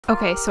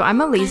Okay, so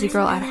I'm a lazy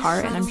girl at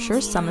heart, and I'm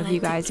sure some of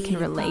you guys can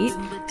relate.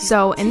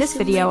 So in this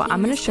video,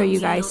 I'm going to show you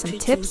guys some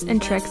tips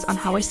and tricks on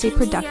how I stay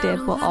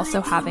productive while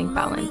also having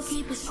balance.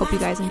 Hope you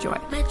guys enjoy.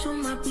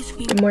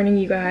 Good morning,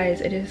 you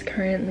guys. It is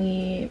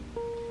currently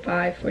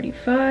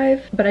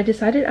 5:45, but I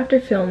decided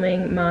after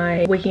filming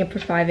my waking up for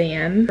 5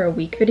 a.m. for a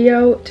week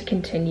video to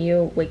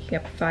continue waking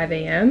up at 5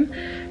 a.m.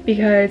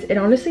 because it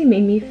honestly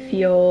made me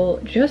feel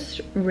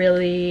just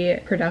really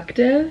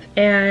productive,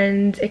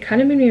 and it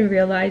kind of made me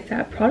realize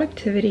that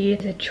productivity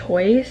is a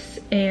choice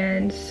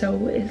and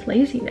so is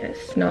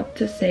laziness. Not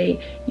to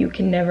say you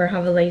can never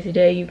have a lazy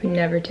day, you can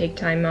never take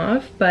time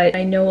off, but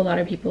I know a lot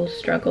of people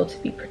struggle to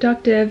be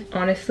productive.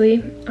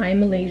 Honestly,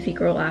 I'm a lazy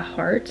girl at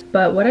heart,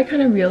 but what I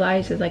kind of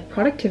realized is like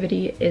productivity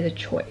is a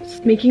choice.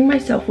 Making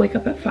myself wake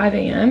up at 5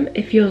 a.m.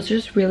 it feels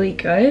just really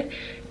good,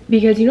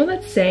 because you know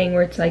that saying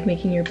where it's like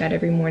making your bed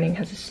every morning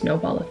has a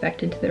snowball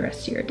effect into the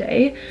rest of your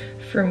day?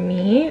 For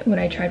me, when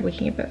I tried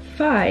waking up at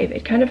 5,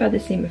 it kind of had the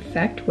same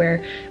effect,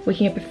 where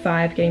waking up at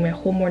 5, getting my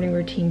whole morning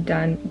routine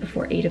done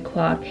before 8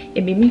 o'clock,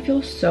 it made me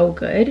feel so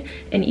good.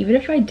 And even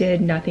if I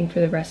did nothing for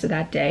the rest of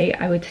that day,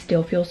 I would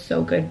still feel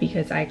so good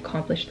because I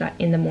accomplished that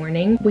in the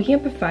morning. Waking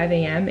up at 5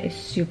 a.m. is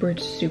super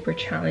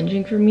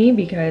challenging for me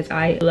because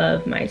I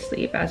love my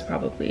sleep, as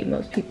probably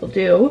most people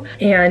do.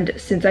 And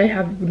since I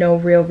have no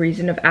real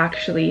reason of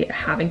actually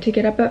having to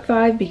get up at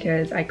 5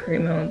 because I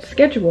create my own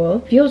schedule,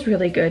 it feels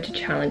really good to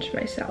challenge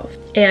myself.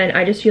 And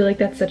I just feel like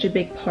that's such a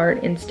big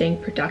part in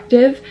staying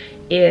productive,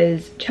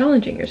 is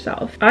challenging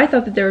yourself. I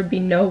thought that there would be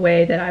no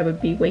way that I would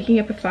be waking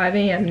up at 5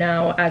 a.m.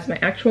 now as my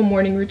actual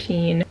morning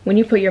routine. When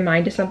you put your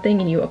mind to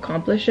something and you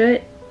accomplish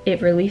it,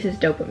 it releases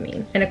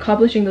dopamine. And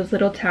accomplishing those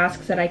little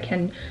tasks that I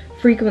can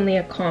frequently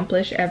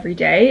accomplish every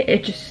day,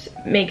 it just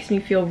makes me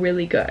feel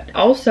really good.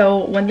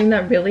 Also, one thing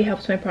that really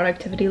helps my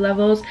productivity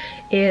levels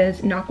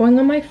is not going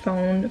on my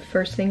phone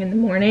first thing in the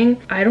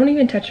morning. I don't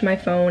even touch my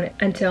phone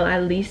until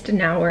at least an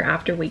hour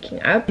after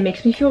waking up. It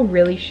makes me feel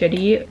really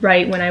shitty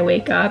right when I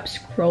wake up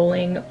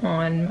scrolling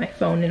on my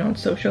phone and on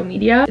social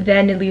media.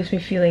 Then it leaves me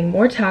feeling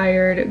more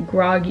tired,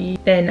 groggy.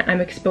 Then I'm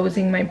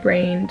exposing my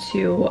brain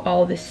to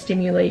all this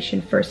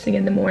stimulation first thing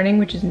in the morning,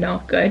 which is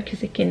not good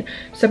because it can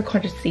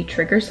subconsciously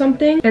trigger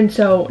something. And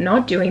so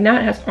not doing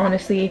that has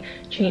honestly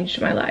changed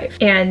my life.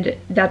 And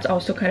that's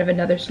also kind of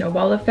another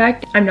snowball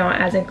effect. I'm not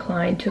as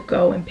inclined to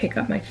go and pick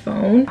up my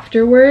phone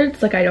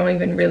afterwards. Like, I don't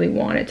even really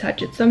want to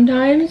touch it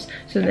sometimes.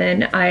 So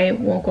then I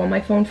won't go on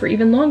my phone for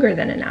even longer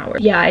than an hour.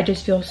 Yeah, it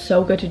just feels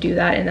so good to do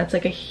that. And that's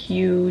like a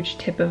huge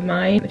tip of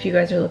mine if you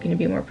guys are looking to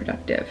be more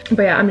productive.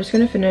 But yeah, I'm just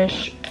gonna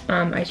finish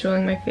ice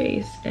rolling my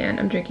face, and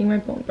I'm drinking my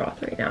bone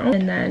broth right now.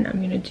 And then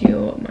I'm gonna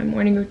do my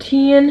morning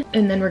routine,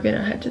 and then we're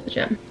gonna head to the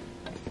gym.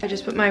 I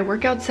just put my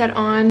workout set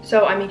on.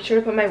 So I make sure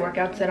to put my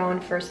workout set on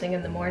first thing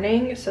in the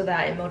morning so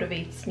that it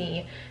motivates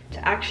me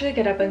to actually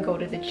get up and go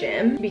to the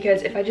gym,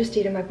 because if I just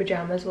stayed in my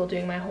pajamas while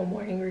doing my whole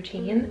morning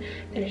routine,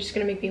 then it's just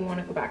gonna make me want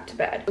to go back to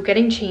bed. So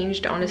getting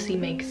changed honestly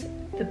makes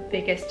the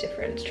biggest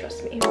difference,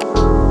 trust me.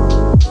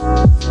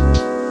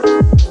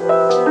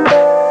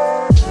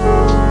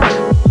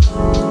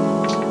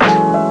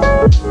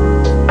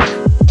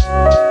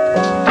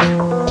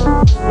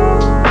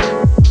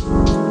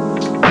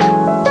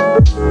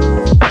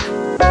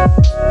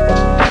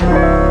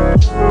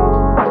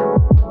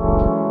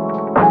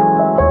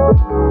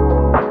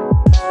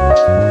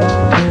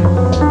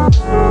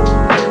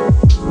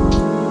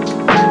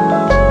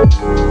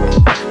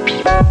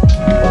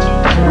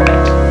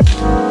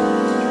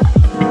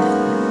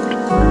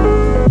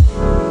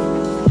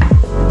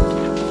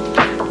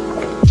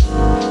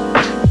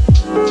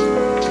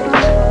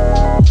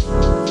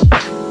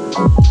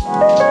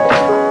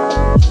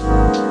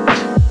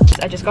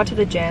 Got to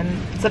the gym.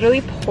 It's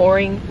literally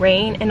pouring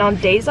rain, and on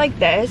days like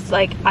this,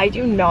 like, I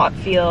do not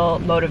feel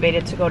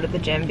motivated to go to the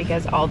gym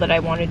because all that I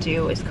want to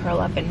do is curl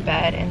up in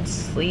bed and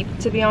sleep,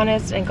 to be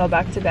honest, and go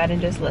back to bed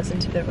and just listen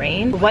to the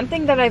rain. One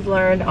thing that I've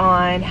learned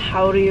on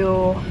how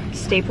to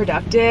stay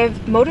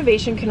productive,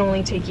 motivation can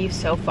only take you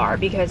so far,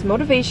 because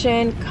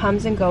motivation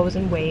comes and goes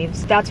in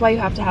waves. That's why you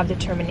have to have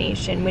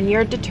determination. When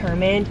you're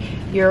determined,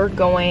 you're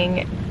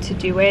going to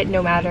do it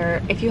no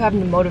matter if you have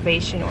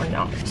motivation or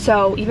not.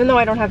 So even though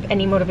I don't have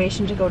any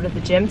motivation to go to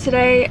the gym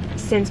today,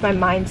 since my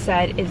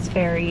mindset is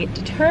very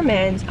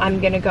determined,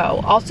 I'm gonna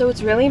go. Also,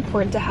 it's really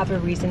important to have a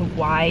reason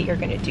why you're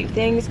gonna do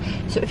things.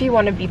 So if you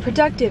want to be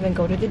productive and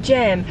go to the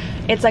gym,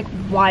 it's like,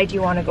 why do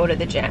you want to go to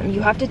the gym? You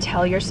have to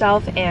tell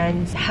yourself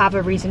and have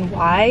a reason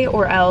why,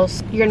 or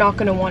else you're not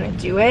going to want to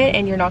do it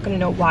and you're not going to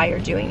know why you're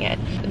doing it.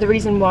 The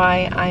reason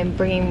why I'm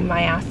bringing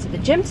my ass to the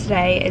gym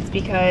today is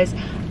because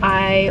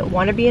I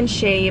want to be in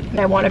shape and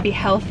I want to be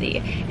healthy.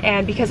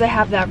 And because I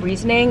have that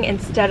reasoning,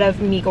 instead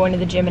of me going to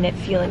the gym and it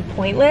feeling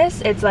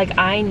pointless, it's like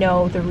I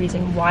know the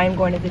reason why I'm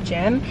going to the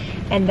gym,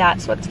 and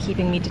that's what's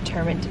keeping me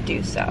determined to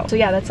do so. So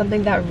yeah, that's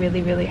something that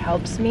really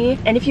helps me.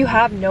 And if you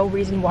have no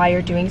reason why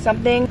you're doing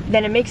something,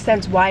 then it makes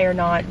sense why you're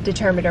not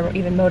determined or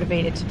even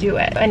motivated to do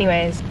it.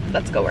 Anyways,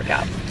 let's go work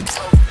out.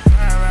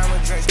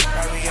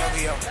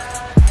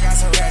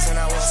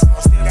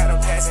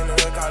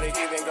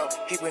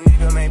 Keep a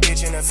nigga, man,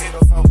 bitch in a figure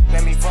four.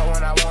 Let me fuck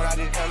when I want, I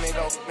just come and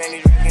go. Man,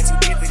 these racking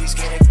too deep for these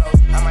skinny clothes.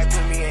 I might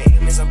put me in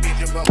image, some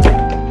bitch, bro.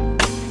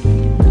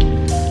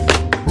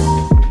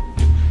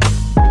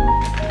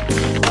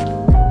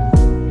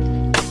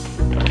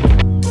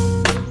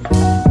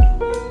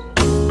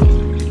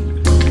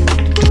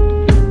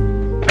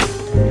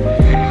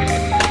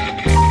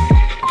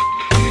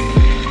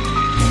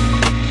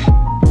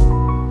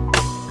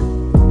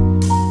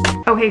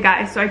 Okay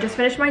guys, so I just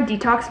finished my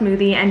detox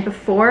smoothie, and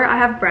before I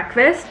have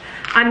breakfast,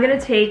 I'm gonna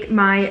take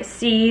my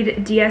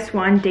Seed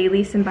DS1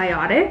 Daily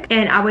Symbiotic,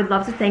 and I would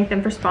love to thank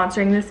them for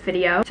sponsoring this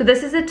video. So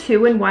this is a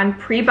 2-in-1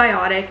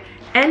 prebiotic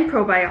and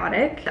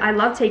probiotic. I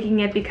love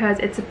taking it because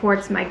it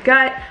supports my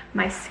gut,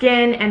 my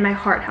skin, and my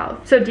heart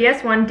health. So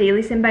DS1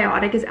 Daily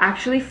Symbiotic is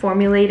actually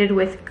formulated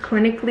with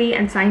clinically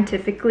and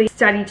scientifically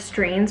studied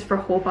strains for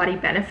whole body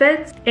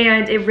benefits,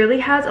 and it really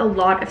has a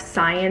lot of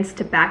science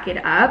to back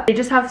it up. They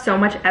just have so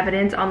much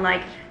evidence on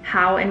like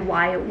how and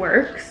why it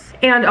works.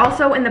 And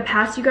also in the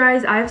past, you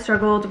guys, I've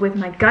struggled with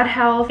my gut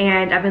health,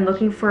 and I've been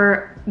looking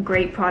for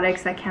great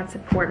products that can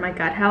support my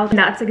gut health. And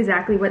that's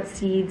exactly what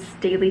Seed's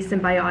Daily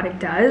Symbiotic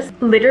does.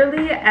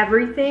 Literally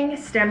everything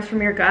stems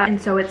from your gut, and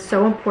so it's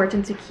so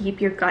important to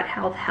keep your gut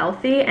health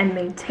healthy and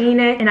maintain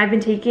it. And I've been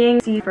taking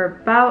Seed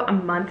for about a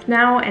month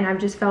now, and I've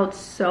just felt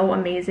so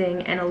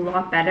amazing and a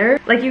lot better.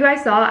 Like you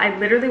guys saw, I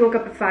literally woke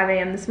up at 5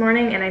 a.m. this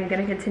morning, and I'm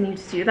gonna continue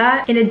to do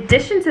that. In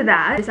addition to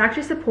that, this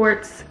actually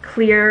supports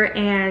clear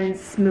and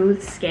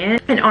smooth skin.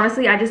 And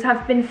honestly, I just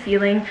have been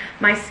feeling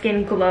my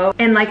skin glow.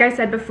 And like I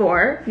said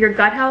before, your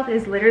gut health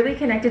is literally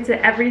connected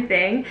to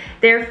everything.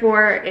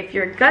 Therefore, if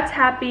your gut's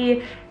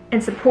happy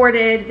and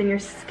supported, then your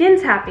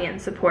skin's happy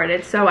and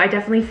supported. So I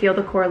definitely feel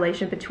the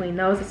correlation between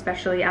those,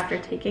 especially after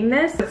taking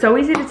this. It's so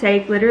easy to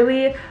take.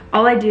 Literally,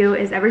 all I do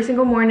is every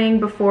single morning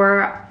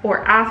before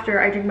or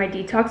after I drink my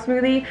detox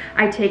smoothie,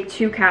 I take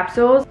 2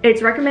 capsules.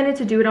 It's recommended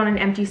to do it on an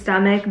empty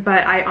stomach,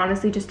 but I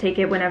honestly just take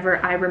it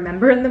whenever I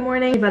remember in the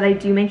morning. But I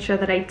do make sure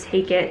that I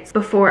take it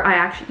before I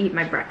actually eat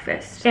my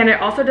breakfast. And it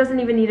also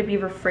doesn't even need to be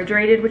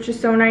refrigerated, which is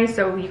so nice,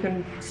 so you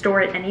can store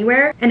it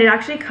anywhere. And it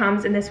actually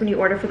comes in this when you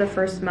order for the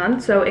first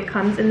month. So it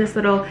comes in this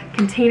little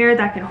container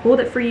that can hold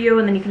it for you,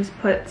 and then you can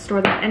just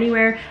store that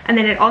anywhere. And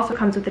then it also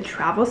comes with a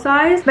travel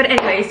size. But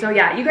anyway, so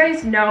yeah, you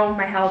guys know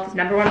my health is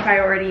 #1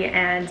 priority,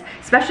 and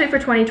especially for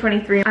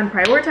 2023, I'm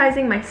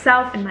prioritizing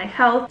myself and my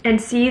health,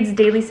 and Seed's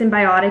Daily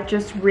Symbiotic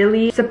just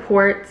really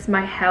supports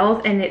my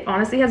health, and it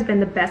honestly has been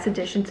the best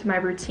addition to my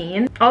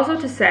routine. Also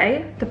to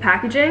say, the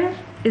packaging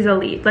is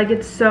elite. Like,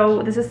 it's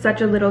so, this is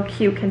such a little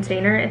cute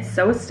container. It's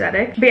so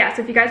aesthetic. But yeah,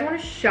 so if you guys want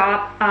to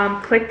shop,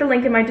 click the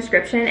link in my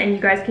description, and you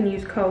guys can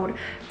use code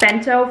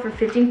BENTO for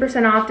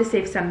 15% off to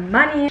save some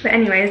money. But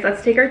anyways,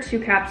 let's take our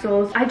 2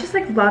 capsules. I just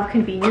like love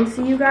convenience,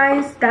 you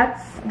guys.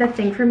 That's the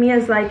thing for me,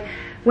 is like,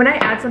 when I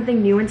add something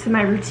new into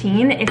my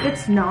routine, if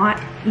it's not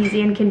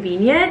easy and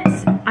convenient,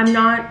 I'm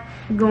not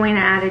going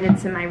to add it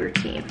into my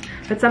routine.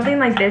 But something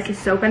like this is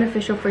so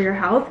beneficial for your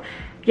health,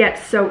 yet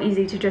so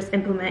easy to just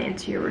implement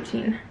into your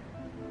routine.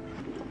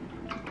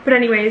 But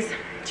anyways,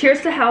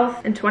 cheers to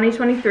health in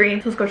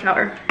 2023. So let's go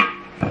shower.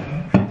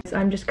 So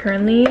I'm just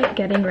currently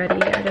getting ready.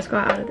 I just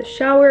got out of the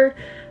shower.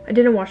 I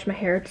didn't wash my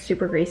hair, it's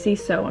super greasy,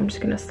 so I'm just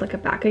gonna slick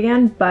it back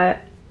again, but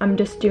I'm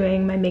just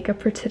doing my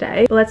makeup for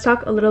today. But let's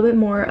talk a little bit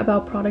more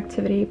about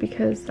productivity,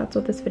 because that's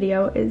what this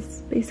video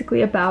is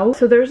basically about.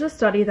 So there's a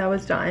study that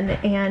was done,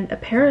 and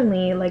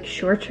apparently like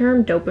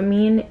short-term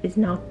dopamine is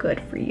not good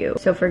for you.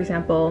 So for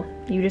example,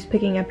 you just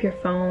picking up your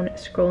phone,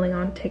 scrolling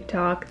on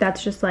TikTok,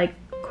 that's just like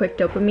quick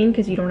dopamine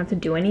because you don't have to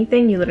do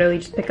anything. You literally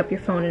just pick up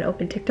your phone and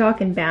open TikTok,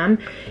 and bam,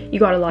 you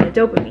got a lot of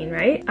dopamine,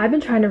 right? I've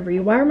been trying to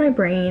rewire my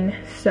brain,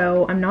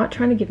 so I'm not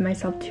trying to give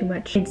myself too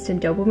much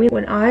instant dopamine.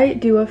 When I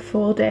do a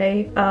full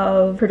day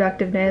of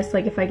productiveness,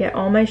 like if I get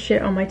all my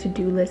shit on my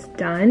to-do list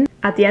done,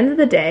 at the end of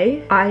the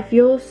day, I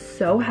feel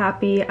so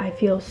happy, I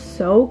feel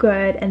so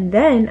good, and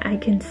then I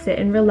can sit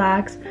and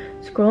relax,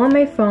 scroll on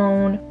my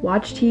phone,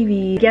 watch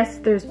TV. Yes,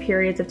 there's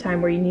periods of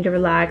time where you need to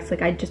relax.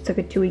 Like I just took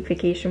a 2-week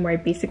vacation where I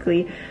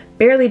basically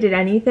barely did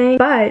anything,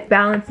 but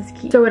balance is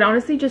key. So it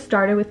honestly just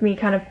started with me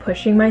kind of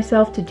pushing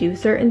myself to do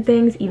certain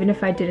things, even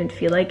if I didn't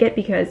feel like it,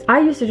 because I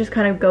used to just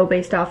kind of go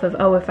based off of,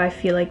 oh, if I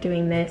feel like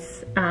doing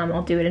this,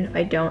 I'll do it, and if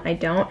I don't, I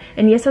don't.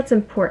 And yes, that's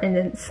important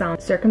in some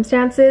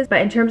circumstances,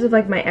 but in terms of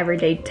like my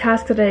everyday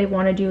tasks that I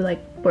want to do,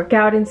 like work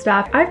out and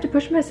stuff, I have to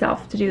push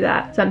myself to do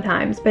that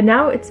sometimes. But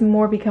now it's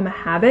more become a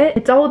habit.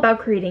 It's all about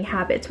creating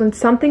habits. When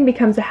something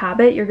becomes a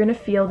habit, you're gonna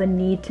feel the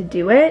need to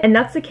do it, and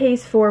that's the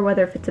case for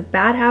whether if it's a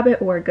bad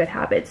habit or a good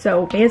habit.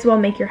 So may as well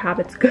make your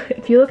habits good.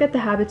 If you look at the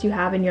habits you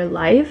have in your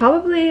life,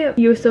 probably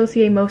you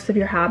associate most of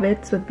your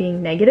habits with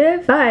being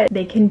negative, but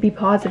they can be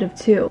positive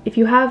too. If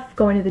you have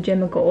going to the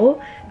gym a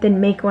goal,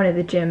 then make going to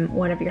the gym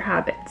one of your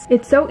habits.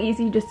 It's so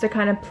easy just to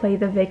kind of play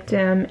the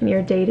victim in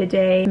your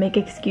day-to-day, make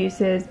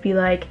excuses, be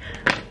like,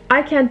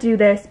 I can't do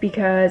this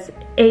because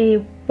A,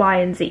 Y,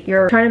 and Z.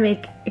 You're trying to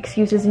make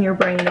excuses in your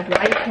brain of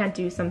why you can't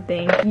do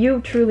something.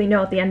 You truly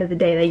know at the end of the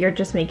day that you're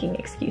just making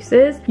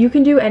excuses. You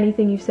can do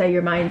anything you set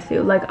your mind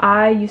to. Like,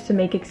 I used to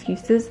make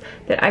excuses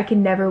that I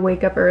can never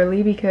wake up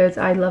early because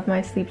I love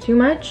my sleep too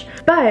much,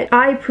 but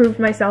I proved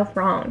myself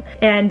wrong,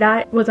 and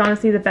that was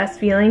honestly the best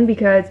feeling,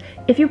 because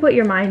if you put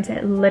your mind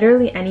to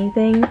literally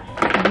anything,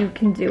 you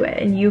can do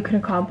it and you can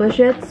accomplish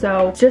it.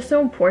 So it's just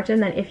so important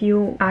that if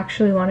you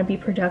actually want to be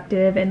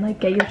productive and like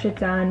get your shit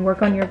done,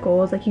 work on your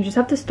goals, like you just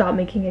have to stop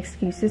making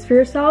excuses for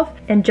yourself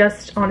and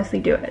just honestly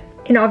do it.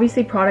 And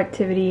obviously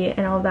productivity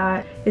and all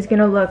that is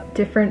gonna look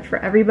different for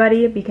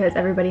everybody because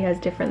everybody has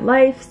different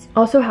lives.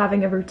 Also,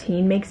 having a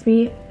routine makes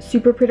me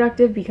super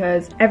productive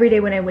because every day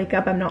when I wake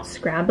up, I'm not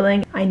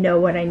scrambling. I know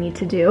what I need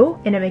to do,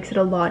 and it makes it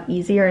a lot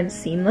easier and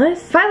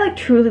seamless. If I like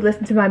truly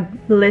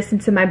listen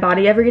to my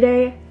body every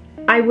day,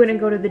 I wouldn't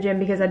go to the gym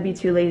because I'd be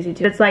too lazy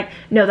to. It's like,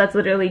 no, that's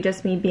literally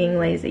just me being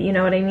lazy, you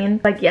know what I mean?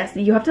 Like, yes,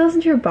 you have to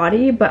listen to your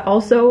body, but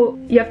also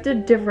you have to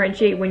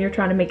differentiate when you're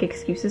trying to make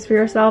excuses for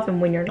yourself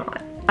and when you're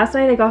not. Last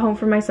night I got home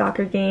from my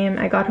soccer game.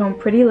 I got home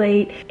pretty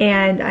late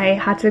and I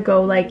had to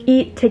go like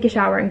eat, take a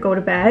shower, and go to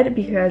bed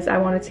because I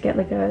wanted to get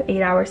like a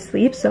 8-hour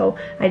sleep, so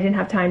I didn't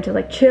have time to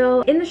like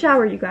chill. In the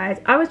shower, you guys,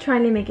 I was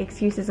trying to make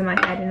excuses in my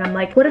head, and I'm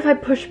like, what if I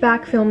push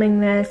back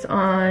filming this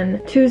on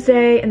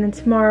Tuesday and then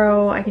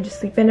tomorrow I can just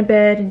sleep in a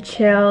bit and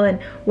chill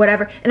and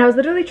whatever. And I was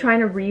literally trying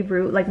to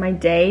reroute like my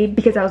day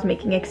because I was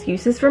making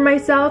excuses for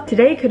myself.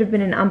 Today could have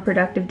been an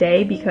unproductive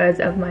day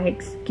because of my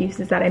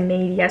excuses that I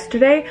made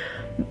yesterday.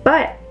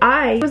 But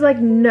I was like,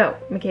 no,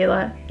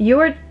 Michaela, you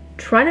are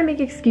trying to make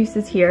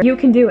excuses here. You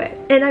can do it.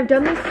 And I've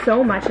done this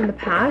so much in the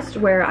past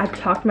where I've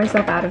talked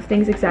myself out of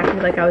things, exactly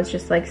like I was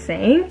just like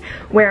saying,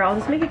 where I'll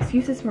just make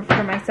excuses for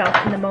myself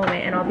in the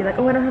moment, and I'll be like,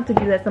 oh, I don't have to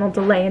do this, and I'll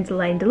delay and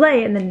delay and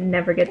delay, and then it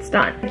never gets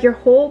done. Like, your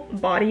whole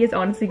body is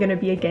honestly going to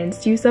be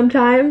against you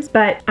sometimes,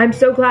 but I'm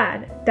so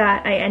glad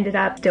that I ended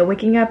up still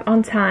waking up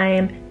on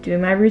time,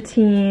 doing my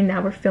routine.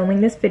 Now we're filming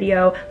this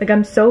video. Like,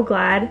 I'm so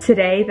glad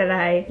today that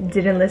I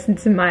didn't listen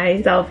to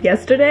myself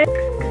yesterday.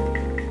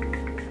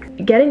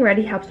 Getting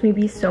ready helps me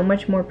be so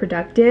much more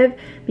productive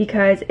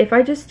because if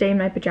I just stay in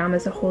my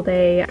pajamas the whole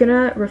day, it's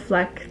gonna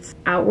reflect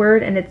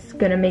outward and it's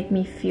gonna make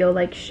me feel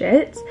like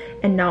shit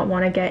and not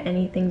want to get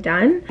anything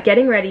done.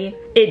 Getting ready,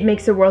 it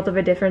makes a world of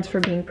a difference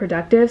for being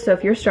productive. So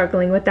if you're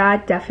struggling with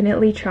that,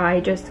 definitely try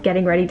just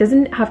getting ready. It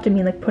doesn't have to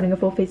mean like putting a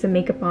full face of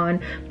makeup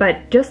on,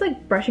 but just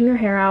like brushing your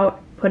hair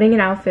out, putting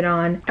an outfit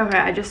on. Okay,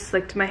 I just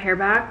slicked my hair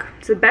back.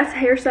 It's the best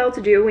hairstyle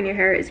to do when your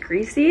hair is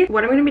greasy.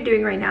 What I'm gonna be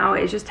doing right now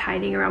is just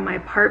tidying around my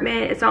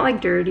apartment. It's not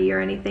like dirty or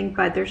anything,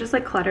 but there's just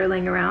like clutter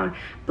laying around.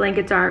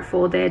 Blankets aren't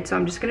folded, so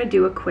I'm just gonna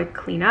do a quick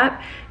cleanup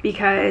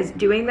because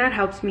doing that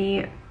helps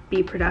me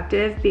be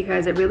productive,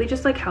 because it really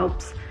just like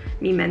helps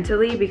me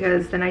mentally,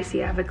 because then I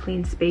see I have a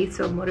clean space,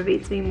 so it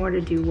motivates me more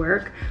to do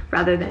work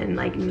rather than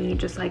like me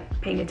just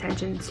like paying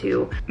attention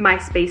to my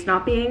space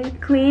not being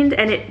cleaned.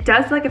 And it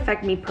does like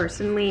affect me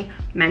personally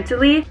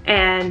mentally,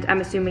 and I'm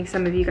assuming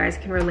some of you guys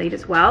can relate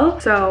as well.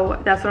 So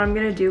that's what I'm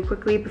gonna do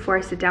quickly before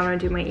I sit down and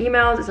do my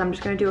emails, is I'm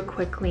just gonna do a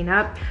quick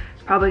cleanup.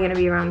 It's probably gonna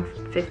be around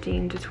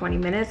 15 to 20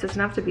 minutes. It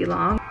doesn't have to be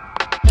long.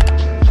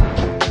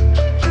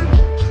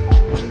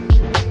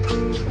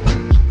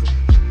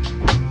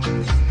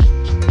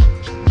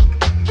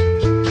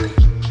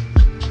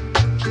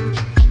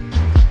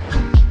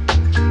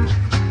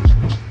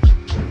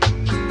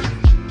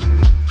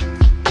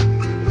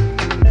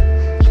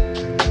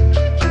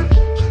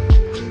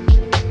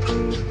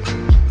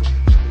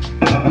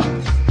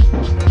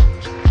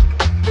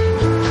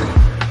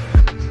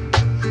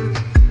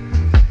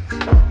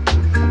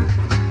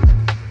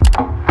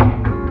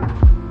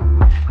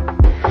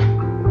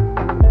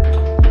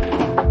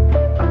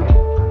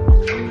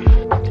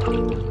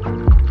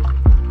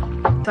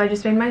 So I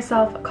just made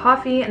myself a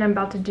coffee and I'm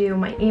about to do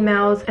my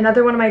emails.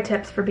 Another one of my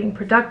tips for being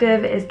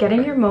productive is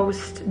getting your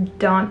most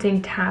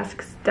daunting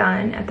tasks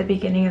done at the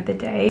beginning of the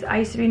day. I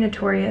used to be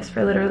notorious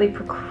for literally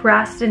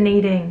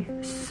procrastinating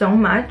so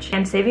much,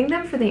 and saving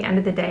them for the end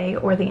of the day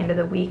or the end of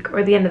the week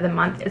or the end of the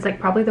month is like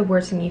probably the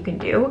worst thing you can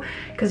do,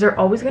 because they're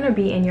always going to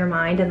be in your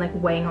mind and like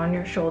weighing on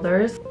your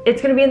shoulders.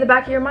 It's going to be in the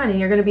back of your mind and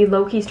you're going to be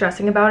low-key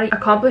stressing about it.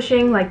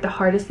 Accomplishing like the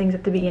hardest things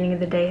at the beginning of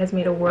the day has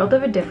made a world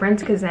of a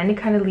difference, because then it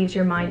kind of leaves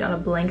your mind on a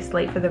blank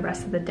slate for the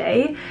rest of the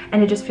day,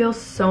 and it just feels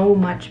so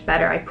much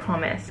better, I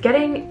promise.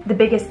 Getting the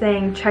biggest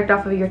thing checked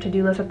off of your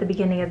to-do list at the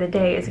beginning of the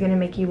day is going to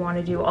make you want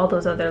to do all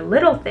those other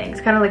little things,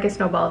 kind of like a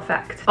snowball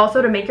effect.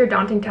 Also, to make your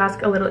daunting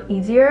task a little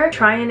easier,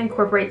 try and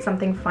incorporate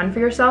something fun for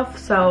yourself.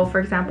 So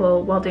for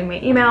example, while doing my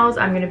emails,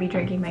 I'm going to be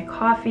drinking my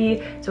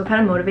coffee, so it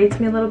kind of motivates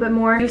me a little bit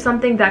more. Do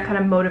something that kind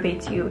of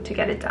motivates you to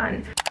get it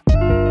done.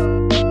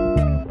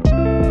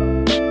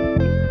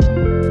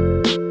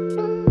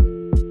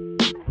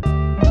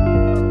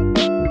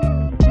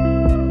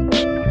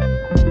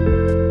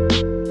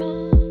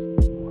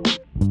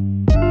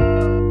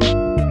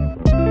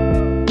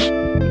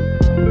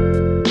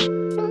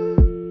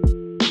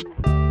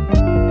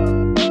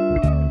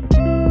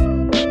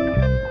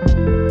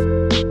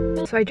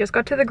 So I just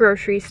got to the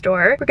grocery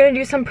store. We're gonna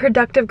do some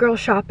productive girl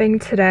shopping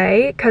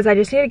today because I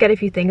just need to get a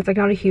few things. Like,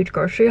 not a huge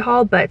grocery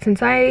haul, but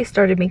since I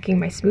started making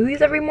my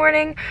smoothies every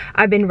morning,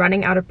 I've been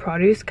running out of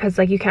produce because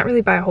like you can't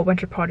really buy a whole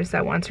bunch of produce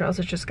at once or else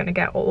it's just gonna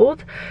get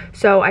old.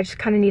 So I just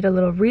kind of need a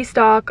little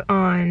restock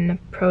on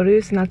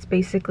produce, and that's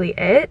basically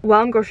it.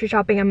 While I'm grocery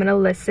shopping, I'm gonna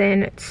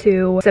listen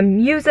to some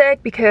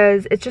music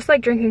because it's just like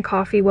drinking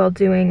coffee while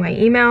doing my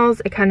emails.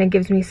 It kind of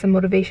gives me some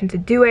motivation to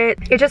do it.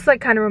 It just like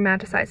kind of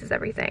romanticizes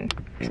everything.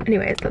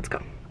 Anyways, let's go.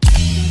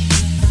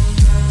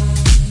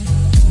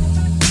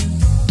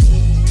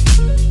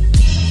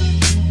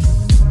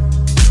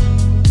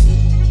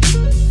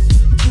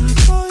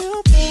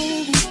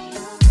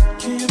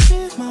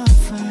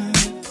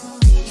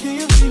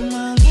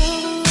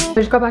 I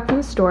just got back from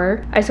the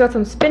store. I just got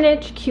some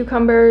spinach,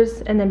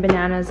 cucumbers, and then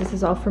bananas. This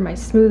is all for my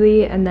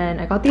smoothie. And then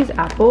I got these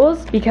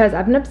apples because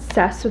I've been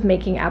obsessed with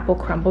making apple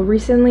crumble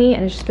recently,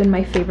 and it's just been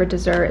my favorite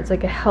dessert. It's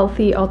like a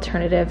healthy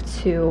alternative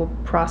to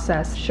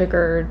processed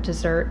sugar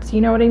desserts,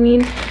 you know what I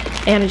mean?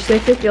 And it just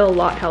makes me feel a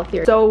lot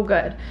healthier. So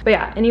good. But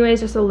yeah,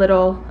 anyways, just a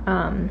little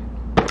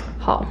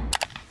haul.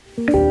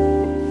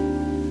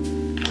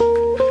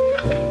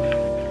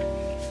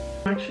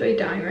 I'm actually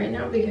dying right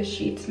now because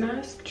sheets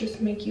masks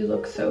just make you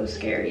look so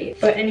scary.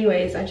 But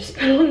anyways, I just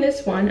put on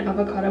this one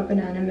avocado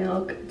banana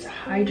milk. It's a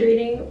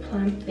hydrating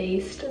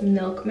plant-based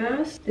milk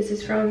mask. This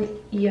is from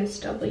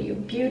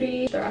ESW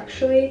Beauty. They're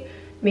actually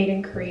made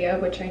in Korea,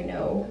 which I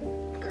know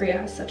Korea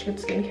has such good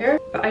skincare.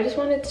 But I just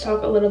wanted to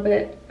talk a little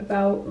bit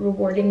about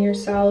rewarding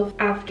yourself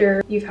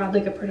after you've had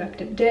like a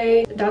productive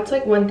day. That's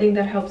like one thing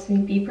that helps me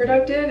be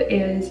productive,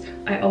 is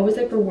I always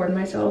like reward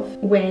myself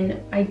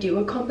when I do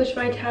accomplish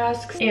my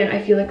tasks, and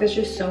I feel like that's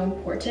just so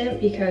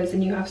important because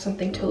then you have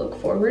something to look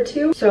forward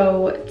to.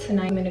 So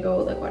tonight I'm gonna go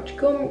like watch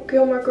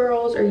Gilmore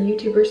Girls or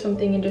YouTube or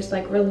something and just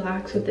like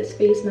relax with this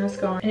face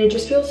mask on, and it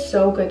just feels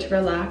so good to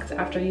relax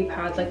after you've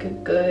had like a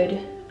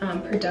good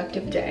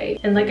productive day.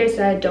 And like I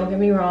said, don't get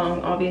me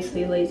wrong,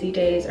 obviously lazy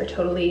days are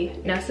totally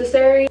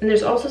necessary, and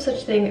there's also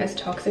such thing as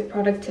toxic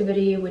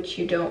productivity, which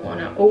you don't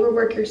want to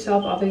overwork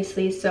yourself,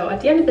 obviously. So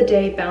at the end of the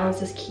day,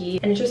 balance is key,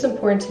 and it's just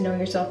important to know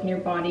yourself and your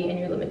body and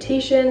your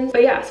limitations.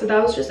 But yeah, so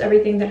that was just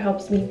everything that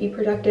helps me be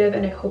productive,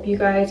 and I hope you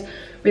guys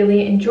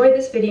really enjoyed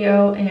this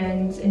video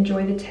and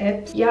enjoy the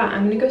tips. Yeah,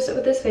 I'm gonna go sit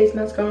with this face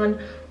mask on,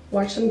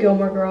 watch some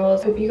Gilmore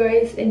Girls. Hope you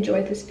guys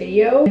enjoyed this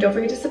video. Don't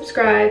forget to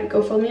subscribe.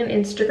 Go follow me on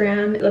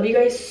Instagram. Love you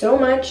guys so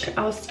much.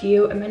 I'll see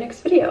you in my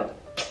next video.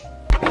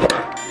 If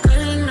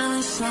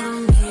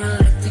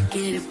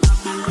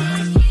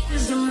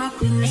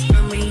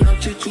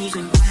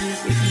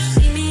you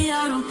see me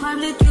out in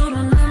public, you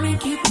don't know me,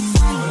 keep